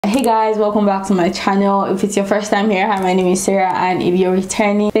Hey guys, welcome back to my channel. If it's your first time here, hi, my name is Sarah, and if you're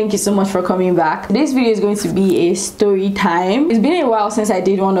returning, thank you so much for coming back. This video is going to be a story time. It's been a while since I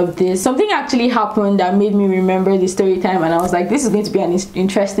did one of this. Something actually happened that made me remember the story time, and I was like, this is going to be an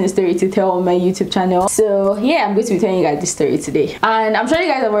interesting story to tell on my YouTube channel. So yeah, I'm going to be telling you guys this story today, and I'm sure you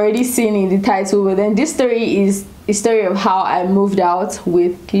guys have already seen in the title, but then this story is a story of how I moved out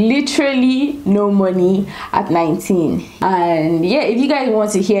with literally no money at 19. And yeah, if you guys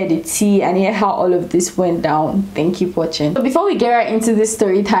want to hear the tea and hear how all of this went down, then keep watching. But before we get right into this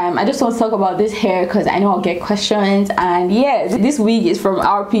story time, I just want to talk about this hair because I know I'll get questions. And yeah, this wig is from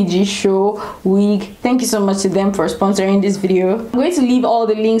RPG Show Wig. Thank you so much to them for sponsoring this video. I'm going to leave all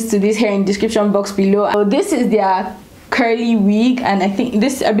the links to this hair in the description box below. So this is their curly wig, and I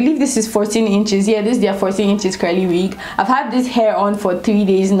believe this is 14 inches. Yeah, this is their 14 inches curly wig. I've had this hair on for 3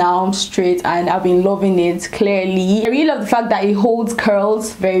 days now straight, and I've been loving it. Clearly, I really love the fact that it holds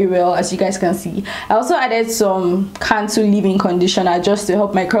curls very well, as you guys can see. I also added some Cantu leave-in conditioner just to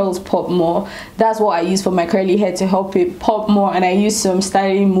help my curls pop more. That's what I use for my curly hair, to help it pop more. And I use some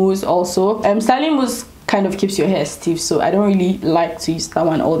styling mousse also. Styling mousse kind of keeps your hair stiff, so I don't really like to use that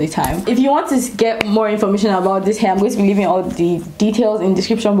one all the time. If you want to get more information about this hair, I'm going to be leaving all the details in the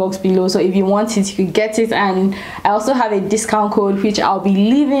description box below, so if you want it, you could get it. And I also have a discount code which I'll be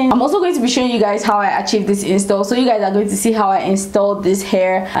leaving. I'm also going to be showing you guys how I achieved this install, so you guys are going to see how I installed this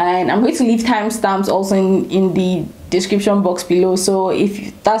hair, and I'm going to leave timestamps also in the description box below. So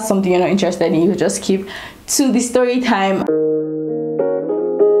if that's something you're not interested in, you just keep to the story time.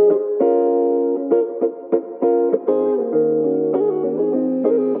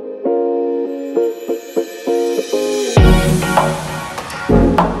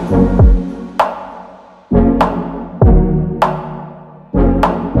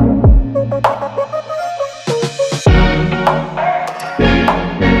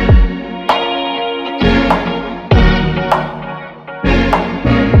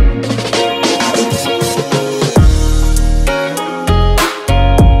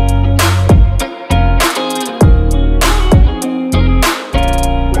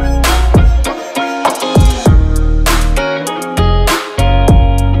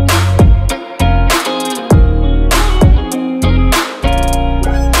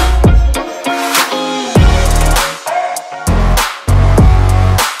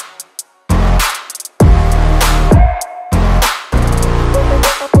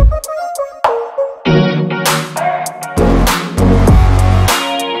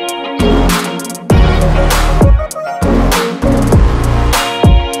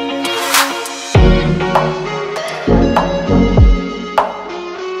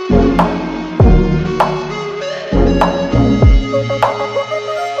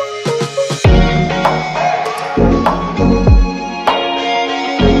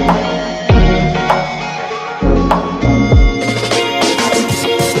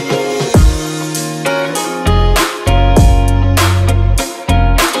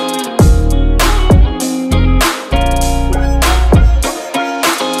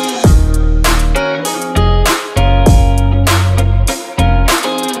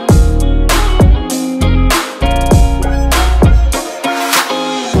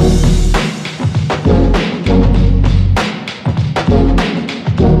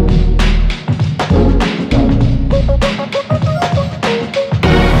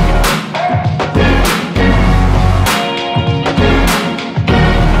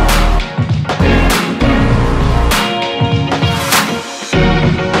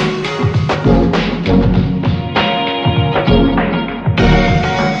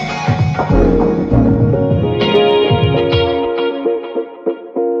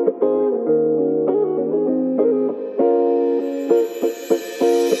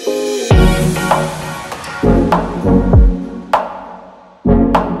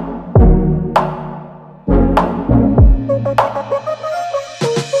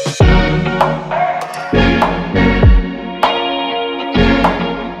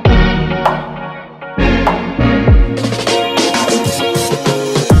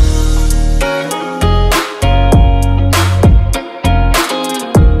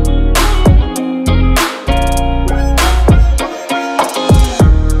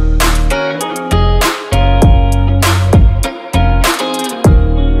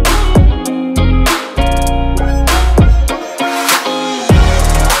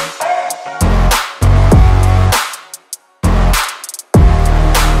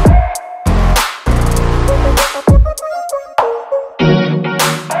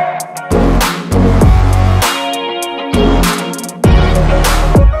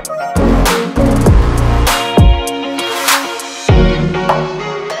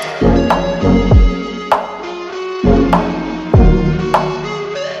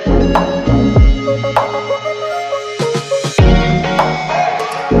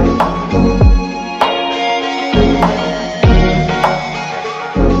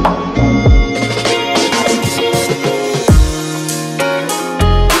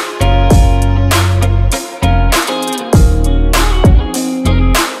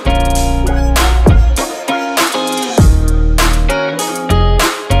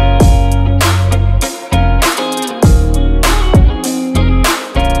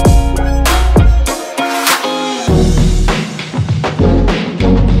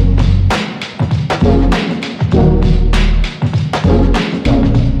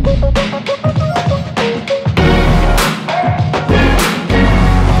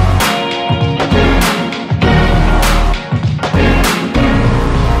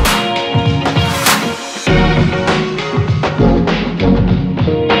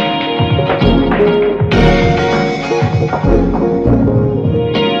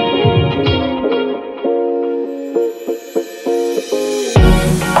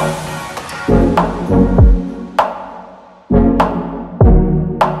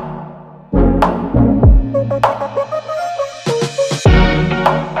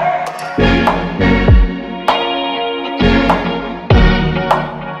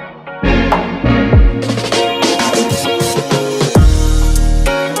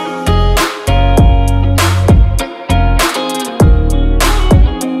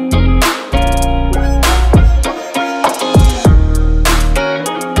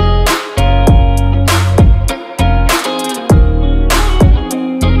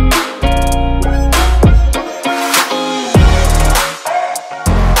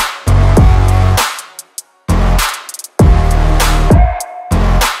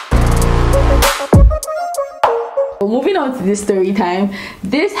 this story time.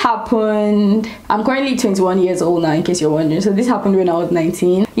 This happened, I'm currently 21 years old now, in case you're wondering. So this happened when I was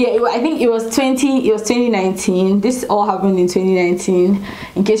 19. Yeah, I think it was 2019. This all happened in 2019,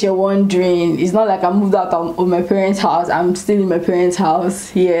 in case you're wondering. It's not like I moved out of my parents' house. I'm still in my parents'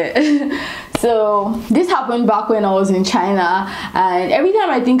 house. Yeah. So this happened back when I was in China, and every time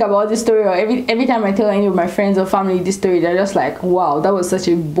I think about this story, or every time I tell any of my friends or family this story, they're just like, wow, that was such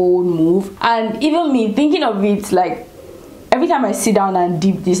a bold move. And even me thinking of it, like every time I sit down and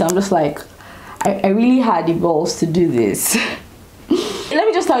deep this, I'm just like, I really had the balls to do this. Let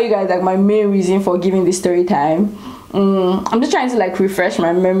me just tell you guys like my main reason for giving this story time. I'm just trying to like refresh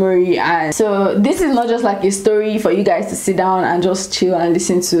my memory, and so this is not just like a story for you guys to sit down and just chill and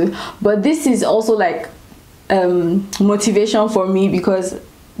listen to, but this is also like motivation for me, because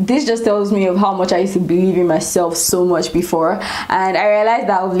this just tells me of how much I used to believe in myself so much before, and I realized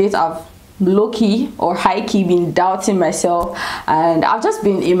that of late I've low-key or high-key been doubting myself, and I've just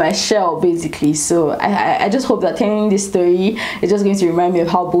been in my shell basically. So I just hope that telling this story is just going to remind me of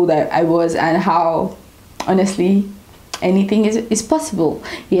how bold I was, and how honestly anything is possible.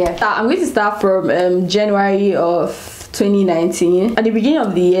 Yeah, I'm going to start from January of 2019. At the beginning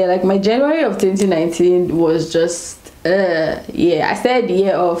of the year, like my January of 2019 was just yeah, I started the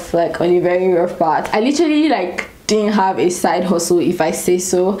year off like on a very rough path. I literally like didn't have a side hustle, if I say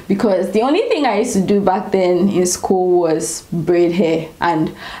so, because the only thing I used to do back then in school was braid hair,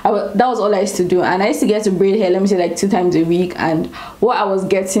 and that was all I used to do. And I used to get to braid hair, let me say like 2 times a week, and what I was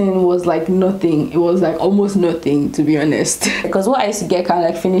getting was like nothing. It was like almost nothing, to be honest, because what I used to get kind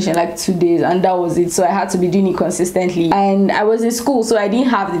of like finish in like 2 days, and that was it. So I had to be doing it consistently, and I was in school, so I didn't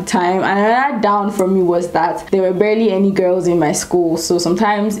have the time. And another down for me was that there were barely any girls in my school, so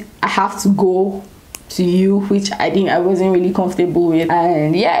sometimes I have to go to you, which I wasn't really comfortable with.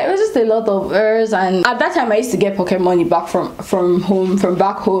 And yeah, it was just a lot of errors. And at that time I used to get pocket money back from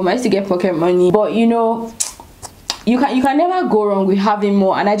back home. I used to get pocket money, but you know, you can never go wrong with having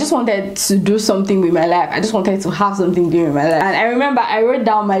more. And I just wanted to do something with my life. I just wanted to have something doing with my life. And I remember I wrote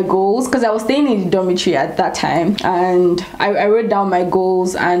down my goals, because I was staying in the dormitory at that time, and I wrote down my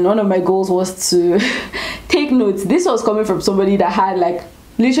goals, and one of my goals was to take notes. This was coming from somebody that had like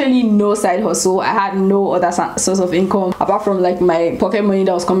literally no side hustle. I had no other source of income apart from like my pocket money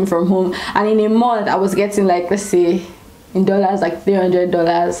that was coming from home. And in a month I was getting like, let's say in dollars, like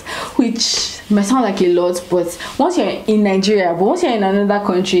 $300, which might sound like a lot, but once you're in Nigeria, but once you're in another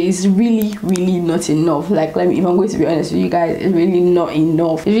country, it's really not enough. Like, if I'm going to be honest with you guys, it's really not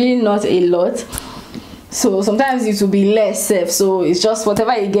enough. It's really not a lot. So sometimes it will be less safe, so it's just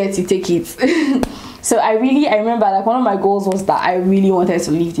whatever you get, you take it. So I remember like one of my goals was that I really wanted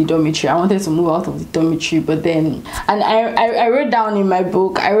to leave the dormitory. I wanted to move out of the dormitory, but then, and I wrote down in my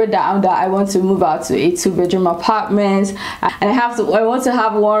book, I wrote down that I want to move out to a 2-bedroom apartment, and I want to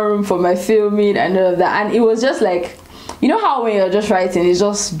have 1 room for my filming and all of that. And it was just like, you know how when you're just writing, it's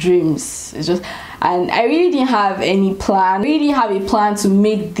just dreams. It's just, and I really didn't have any plan. I really didn't have a plan to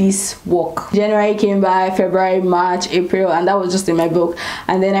make this work. January came by, February, March, April, and that was just in my book.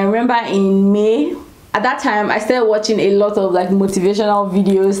 And then I remember in May, at that time I started watching a lot of like motivational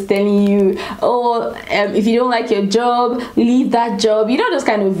videos telling you, oh, if you don't like your job, leave that job. You know, those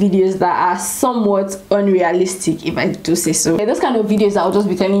kind of videos that are somewhat unrealistic, if I do say so. Those kind of videos that will just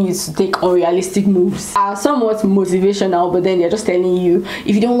be telling you to take unrealistic moves are somewhat motivational, but then they're just telling you,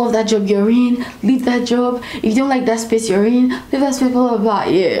 if you don't love that job you're in, leave that job. If you don't like that space you're in, leave that space, blah blah blah.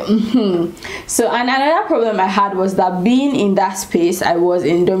 Yeah. So, and another problem I had was that being in that space I was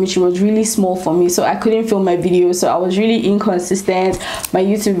in dormitory was really small for me, so I couldn't film my videos, so I was really inconsistent. My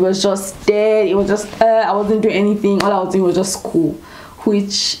YouTube was just dead. It was just I wasn't doing anything. All I was doing was just school,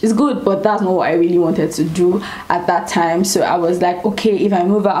 which is good, but that's not what I really wanted to do at that time. So I was like, okay, if I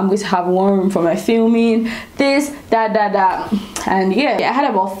move out, I'm going to have 1 room for my filming, this, that. And yeah, I had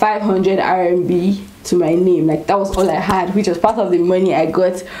about 500 RMB to my name. Like, that was all I had, which was part of the money I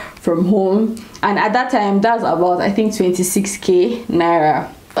got from home. And at that time, that was about, I think, 26k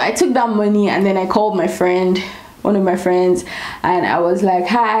naira. I took that money and then I called my friend, one of my friends, and I was like,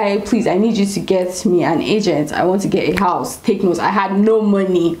 hi, please, I need you to get me an agent. I want to get a house. Take notes. I had no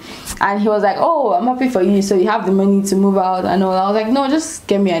money. And he was like, oh, I'm happy for you, so you have the money to move out and all. I was like, no, just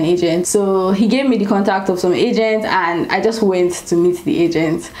get me an agent. So he gave me the contact of some agent, and I just went to meet the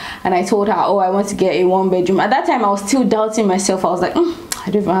agent, and I told her, oh, I want to get a 1-bedroom. At that time I was still doubting myself. I was like, I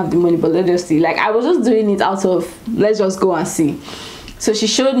don't even have the money, but let's just see. Like, I was just doing it out of, let's just go and see. So she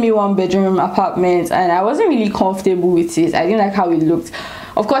showed me 1-bedroom apartment, and I wasn't really comfortable with it. I didn't like how it looked.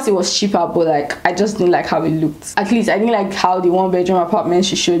 Of course it was cheaper, but like I just didn't like how it looked. At least I didn't like how the 1-bedroom apartment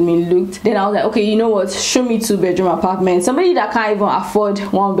she showed me looked. Then I was like, okay, you know what, show me 2-bedroom apartment. Somebody that can't even afford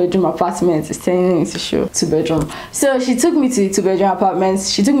 1-bedroom apartment is telling me to show 2-bedroom. So she took me to the 2-bedroom apartments.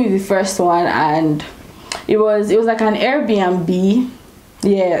 She took me to the first one, and it was like an Airbnb.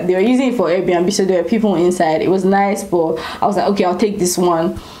 Yeah, they were using it for Airbnb, so there were people inside. It was nice, but I was like, okay, I'll take this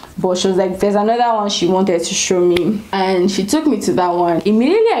one. But she was like, there's another one she wanted to show me, and she took me to that one.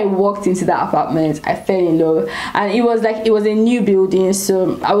 Immediately I walked into that apartment, I fell in love. And it was a new building,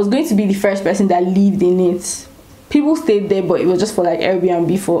 so I was going to be the first person that lived in it. People stayed there, but it was just for like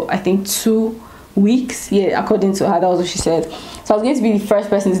Airbnb for I think 2 weeks. Yeah, according to her, that was what she said. So I was going to be the first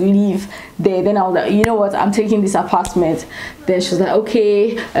person to leave there. Then I was like, you know what, I'm taking this apartment. Then she was like,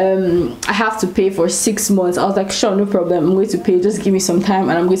 okay, I have to pay for 6 months. I was like, sure, no problem, I'm going to pay, just give me some time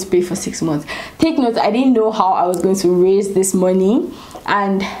and I'm going to pay for 6 months. Take note, I didn't know how I was going to raise this money,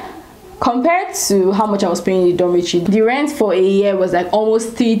 and compared to how much I was paying in the dormitory, the rent for a year was like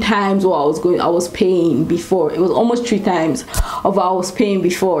almost 3 times what I was paying before. It was almost 3 times of what I was paying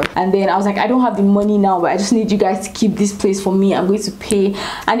before. And then I was like, I don't have the money now, but I just need you guys to keep this place for me. I'm going to pay.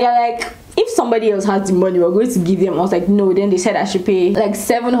 And they're like, if somebody else has the money, we're going to give them. I was like, no. Then they said I should pay like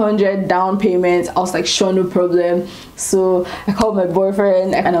 700 down payment. I was like, sure, no problem. So I called my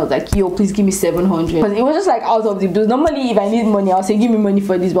boyfriend and I was like, yo, please give me 700, because it was just like out of the blue. Normally if I need money, I'll say give me money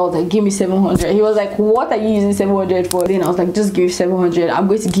for this, but I was like, give me 700. He was like, what are you using 700 for? Then I was like, just give me 700, I'm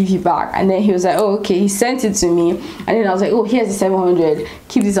going to give you back. And then he was like, oh, okay. He sent it to me, and then I was like, oh, here's the 700,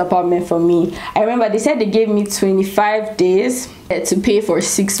 keep this apartment for me. I remember they said they gave me 25 days to pay for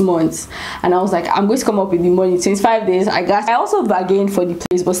 6 months, and I was like, I'm going to come up with the money. 25 days. I also bargained for the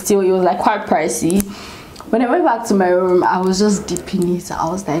place, but still it was like quite pricey. When I went back to my room, I was just deep in it. I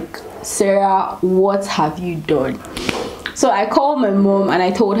was like, Sarah, what have you done? So I called my mom and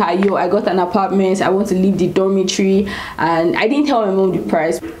I told her, yo, I got an apartment, I want to leave the dormitory. And I didn't tell my mom the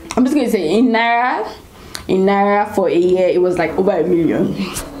price. I'm just going to say, in naira for a year, it was like over 1 million.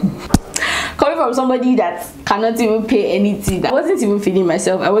 Coming from somebody that cannot even pay anything, I wasn't even feeding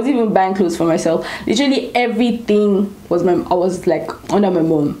myself, I wasn't even buying clothes for myself. Literally everything was I was like under my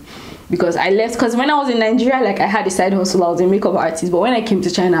mom, because I left. Because when I was in Nigeria, like I had a side hustle, I was a makeup artist, but when I came to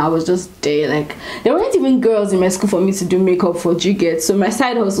China, I was just there. Like there weren't even girls in my school for me to do makeup for, do you get? So my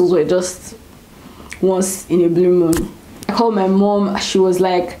side hustles were just once in a blue moon. I called my mom. She was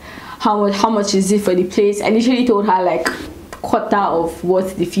like, how much is it for the place? I literally told her like quarter of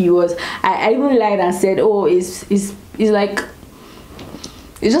what the fee was. I even lied and said, oh, it's like,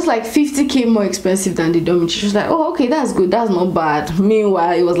 it's just like 50k more expensive than the dormitory. She was like, oh, okay, that's good, that's not bad.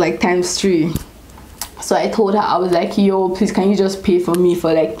 Meanwhile, it was like ×3. So I told her, I was like, yo, please, can you just pay for me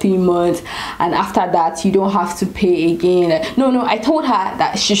for like 3 months, and after that you don't have to pay again? Like, no, I told her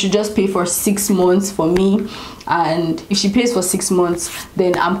that she should just pay for 6 months for me, and if she pays for 6 months,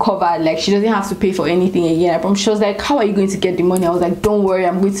 then I'm covered. Like she doesn't have to pay for anything again, I promise. She was like, how are you going to get the money? I was like, don't worry,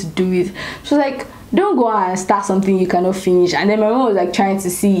 I'm going to do it. She was like, don't go and start something you cannot finish. And then my mom was like trying to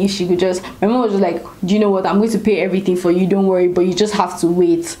see if she could just, my mom was just like, do you know what, I'm going to pay everything for you, don't worry, but you just have to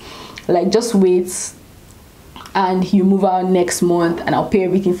wait. Like just wait and you move out next month and I'll pay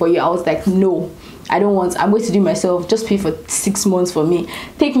everything for you. I was like, no, I don't want, I'm going to do it myself, just pay for 6 months for me.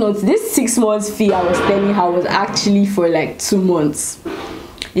 Take note, this 6 months fee I was telling her was actually for like 2 months.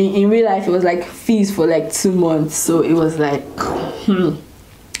 In real life it was like fees for like 2 months. So it was like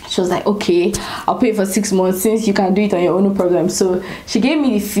she was like, okay, I'll pay for 6 months since you can do it on your own, no problem. So she gave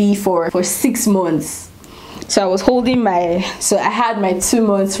me the fee for 6 months. So I was holding so I had my 2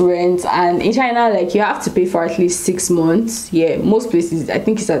 months rent, and in China, like you have to pay for at least 6 months. Yeah, most places I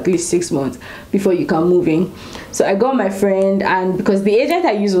think it's at least 6 months before you can move in. So I got my friend, and because the agent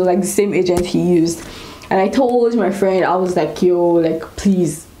I used was like the same agent he used, and I told my friend, I was like, yo, like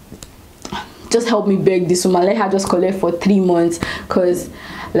please just help me beg this woman, let her just collect for 3 months, because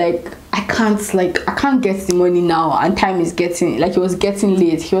like I can't get the money now, and time is getting, like it was getting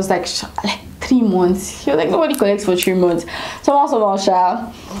late. He was like 3 months. He was like, nobody collects for 3 months.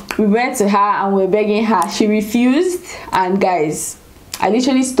 Somehow, we went to her and we were begging her. She refused, and guys, I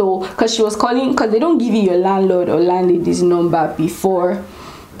literally stole, because she was calling, because they don't give you your landlord or landlady's number before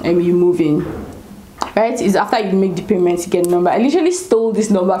you move in, right? It's after you make the payment you get the number. I literally stole this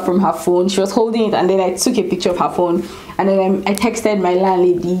number from her phone. She was holding it, and then I took a picture of her phone, and then I texted my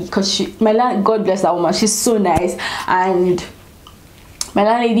landlady, because God bless that woman, she's so nice, and my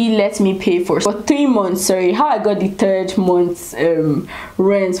landlady let me pay for 3 months. Sorry, how I got the 3rd month's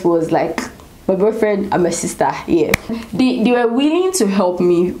rent was like my boyfriend and my sister. Yeah, they were willing to help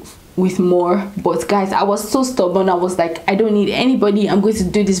me with more. But guys, I was so stubborn. I was like, I don't need anybody, I'm going to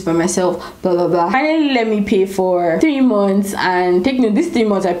do this by myself, blah blah blah. Finally let me pay for 3 months, and take note, this 3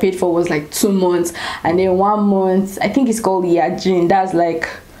 months I paid for was like 2 months, and then 1 month, I think it's called yajin. That's like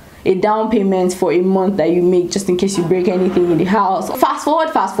a down payment for a month that you make just in case you break anything in the house. Fast forward,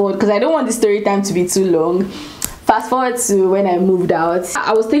 because I don't want the story time to be too long. Fast forward to when I moved out.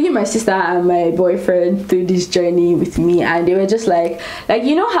 I was taking my sister and my boyfriend through this journey with me, and they were just like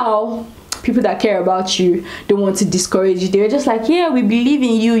you know how people that care about you don't want to discourage you. They were just like, yeah, we believe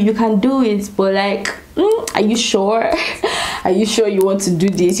in you, you can do it, but like, are you sure? Are you sure you want to do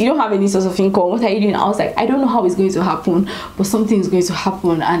this? You don't have any source of income, what are you doing? I was like, I don't know how it's going to happen, but something is going to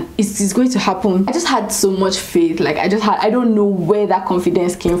happen, and it's going to happen. I just had so much faith. Like, I don't know where that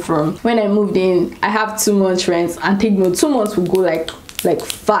confidence came from. When I moved in, I have 2 months rent, and take note, 2 months will go like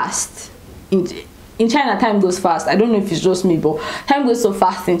fast. In China, time goes fast. I don't know if it's just me, but time goes so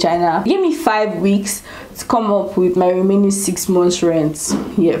fast in China. They gave me 5 weeks to come up with my remaining 6 months rent.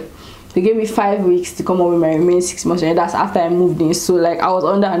 Yeah, they gave me 5 weeks to come up with my remaining 6 months rent. That's after I moved in. So like, I was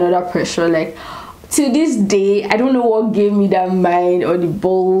under another pressure. Like, to this day, I don't know what gave me that mind or the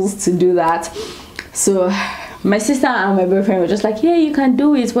balls to do that. So my sister and my boyfriend were just like, yeah, you can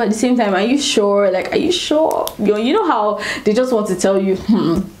do it, but at the same time, are you sure? Like, are you sure? You know how they just want to tell you,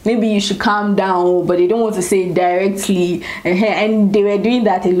 maybe you should calm down, but they don't want to say it directly. And they were doing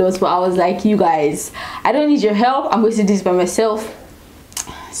that a lot, but I was like, you guys, I don't need your help, I'm going to do this by myself.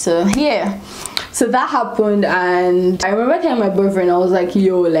 So yeah, so that happened, and I remember telling my boyfriend, I was like,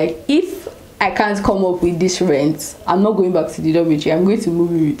 yo, like, if I can't come up with this rent, I'm not going back to the dormitory, I'm going to move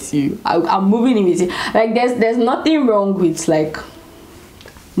in with you. I'm moving in with you. Like, there's nothing wrong with like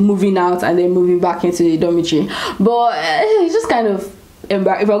moving out and then moving back into the dormitory, but it's just kind of if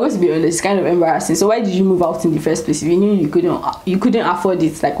I'm going to be honest, it's kind of embarrassing. So why did you move out in the first place if you knew you couldn't afford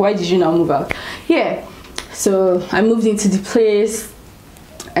it? Like, why did you not move out? Yeah, so I moved into the place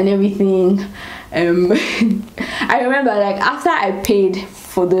and everything. I remember, like, after I paid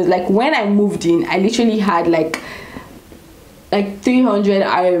for the, like, when I moved in, I literally had like 300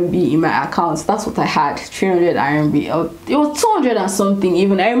 RMB in my account. That's what I had, 300 RMB. It was 200 and something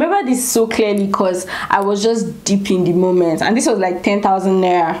even. I remember this so clearly because I was just deep in the moment, and this was like 10,000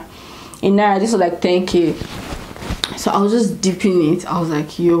 naira. In naira, this was like 10k. So I was just deep in it. I was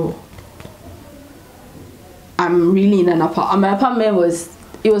like, yo, I'm really in an apartment. My apartment was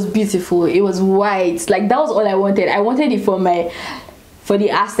beautiful. It was white. Like, that was all I wanted. I wanted it for the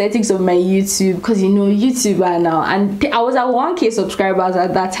aesthetics of my YouTube, because you know, YouTuber now, and I was at 1k subscribers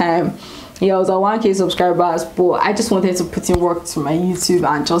at that time. Yeah, I was at 1k subscribers, but I just wanted to put in work to my YouTube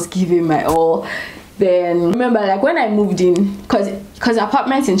and just give it my all. Then remember, like, when I moved in, because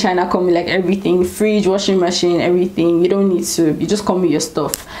apartments in China come with like everything, fridge, washing machine, everything. You don't need to, you just come with your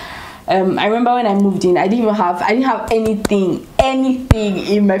stuff. I remember when I moved in, I didn't have anything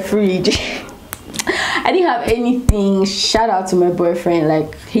in my fridge. I didn't have anything. Shout out to my boyfriend.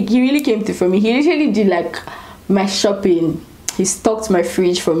 Like, he really came through for me. He literally did like my shopping. He stocked my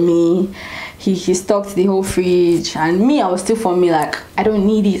fridge for me. He stocked the whole fridge, and me, I was still for me like, I don't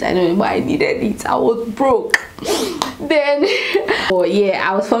need it, I don't know why I needed it, I was broke. Then oh yeah,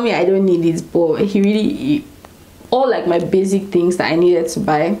 I was for me, I don't need it, but he all like my basic things that I needed to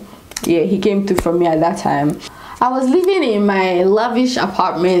buy, yeah, he came through for me at that time. I was living in my lavish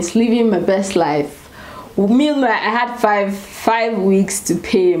apartment, living my best life. Meanwhile, I had five weeks to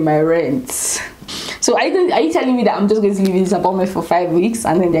pay my rent. So are you telling me that I'm just going to live in this apartment for 5 weeks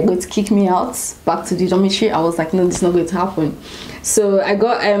and then they're going to kick me out back to the dormitory? I was like, no, this is not going to happen. So I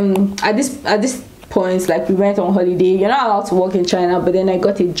got at this point, like, we went on holiday. You're not allowed to work in China, but then I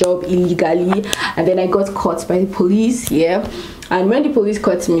got a job illegally, and then I got caught by the police. Yeah, and when the police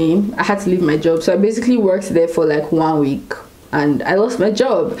caught me, I had to leave my job. So I basically worked there for like 1 week, and I lost my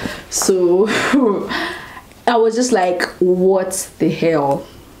job. So I was just like, what the hell?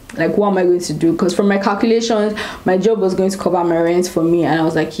 Like, what am I going to do? Because from my calculations, my job was going to cover my rent for me, and I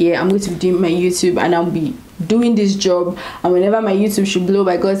was like, yeah, I'm going to be doing my YouTube, and I'll be doing this job, and whenever my YouTube should blow,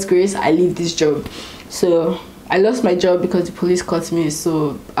 by God's grace, I leave this job. So I lost my job because the police caught me,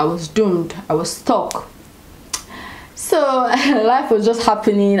 so I was doomed. I was stuck. So life was just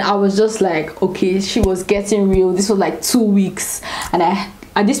happening. I was just like, okay, she was getting real. This was like 2 weeks, and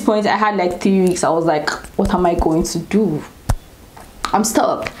at this point I had like 3 weeks. I was like, what am I going to do? I'm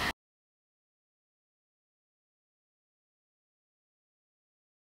stuck.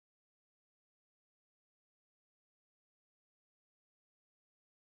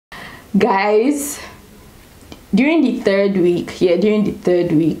 Guys, during the third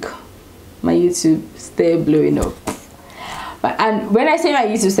week, my YouTube started blowing up. And when I say my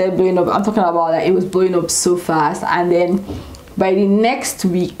YouTube started blowing up, I'm talking about like it was blowing up so fast. And then by the next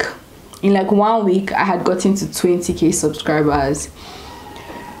week, in like 1 week, I had gotten to 20k subscribers.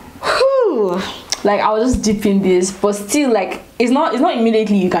 Whew. Like I was just dipping this, but still, like it's not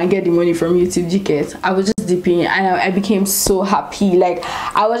immediately you can get the money from YouTube. You get, I was just dipping and I became so happy. Like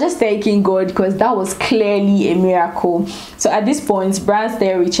I was just thanking God because that was clearly a miracle. So at this point, brands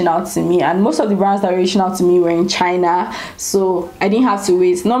they're reaching out to me, and most of the brands that were reaching out to me were in China, so I didn't have to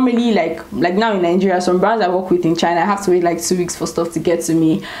wait. Normally, like now in Nigeria, some brands I work with in China, I have to wait like 2 weeks for stuff to get to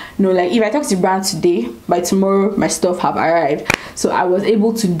me. No, like if I talk to the brand today, by tomorrow my stuff have arrived. So I was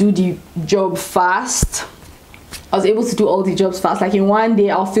able to do the job fast. I was able to do all the jobs fast. Like in 1 day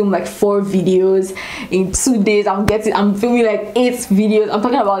I'll film like 4 videos. In 2 days I'm filming like 8 videos. I'm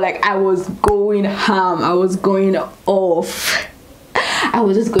talking about like I was going ham. I was going off. I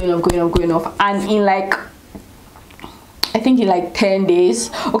was just going off. And in like, I think in like 10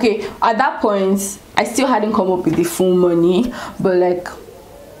 days, okay, at that point I still hadn't come up with the full money, but like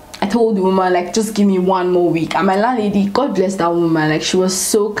I told the woman like just give me 1 more week. And my landlady, God bless that woman, like she was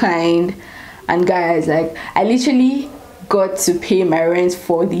so kind. And guys, like I literally got to pay my rent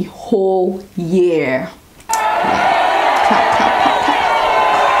for the whole year.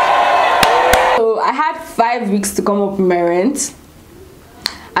 So I had 5 weeks to come up with my rent,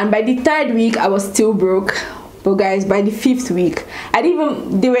 and by the 3rd week I was still broke. But guys, by the 5th week, I didn't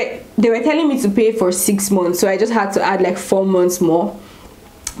even, they were telling me to pay for 6 months, so I just had to add like 4 months more.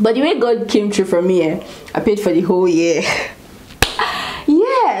 But the way God came through for me, I paid for the whole year.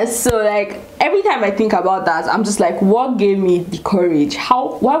 Yeah, so like every time I think about that, I'm just like, what gave me the courage?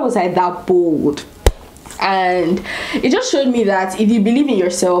 Why was I that bold? And it just showed me that if you believe in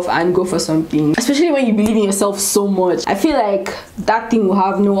yourself and go for something, especially when you believe in yourself so much, I feel like that thing will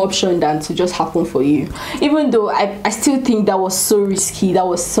have no option than to just happen for you. Even though I still think that was so risky. That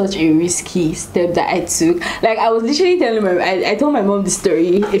was such a risky step that I took. Like I was literally telling I told my mom this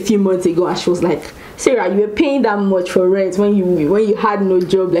story a few months ago, and she was like, Sarah, you were paying that much for rent when you had no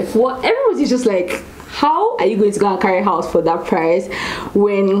job. Like what? Everybody's just like, how are you going to go and carry a house for that price?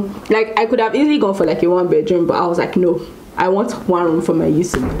 When like I could have easily gone for like a 1-bedroom, but I was like, no, I want 1 room for my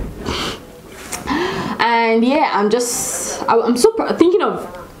use. And yeah, I'm so thinking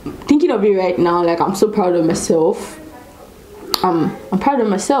of it right now. Like I'm so proud of myself. I'm proud of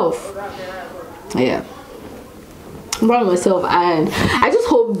myself. Yeah, I'm proud of myself, and I just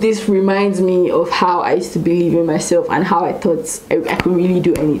hope this reminds me of how I used to believe in myself and how I thought I could really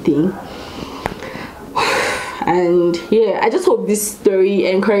do anything. And yeah, I just hope this story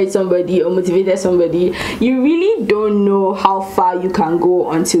encouraged somebody or motivated somebody. You really don't know how far you can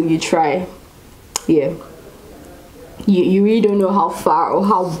go until you try. Yeah, you really don't know how far or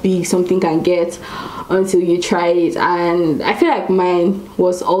how big something can get until you try it. And I feel like mine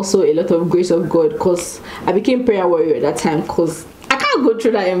was also a lot of grace of God, because I became prayer warrior at that time, because I can't go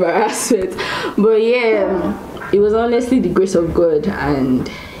through that embarrassment. But yeah, it was honestly the grace of God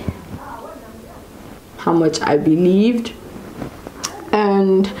and how much I believed.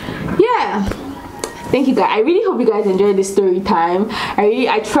 And yeah, thank you guys. I really hope you guys enjoyed this story time.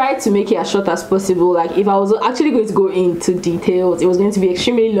 I tried to make it as short as possible. Like if I was actually going to go into details, it was going to be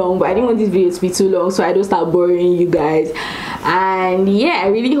extremely long, but I didn't want this video to be too long, so I don't start boring you guys. And yeah, I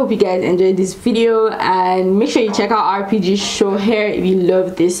really hope you guys enjoyed this video, and make sure you check out RPG Show Hair if you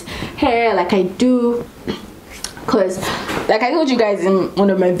love this hair like I do, because like I told you guys in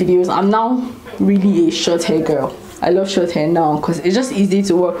one of my videos, I'm now really a short hair girl. I love short hair now because it's just easy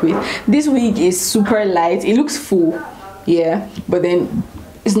to work with. This wig is super light. It looks full, yeah, but then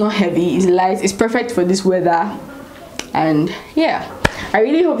it's not heavy, it's light. It's perfect for this weather. And yeah, I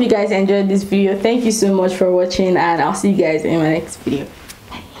really hope you guys enjoyed this video. Thank you so much for watching, and I'll see you guys in my next video.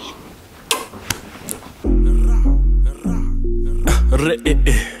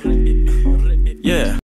 Bye.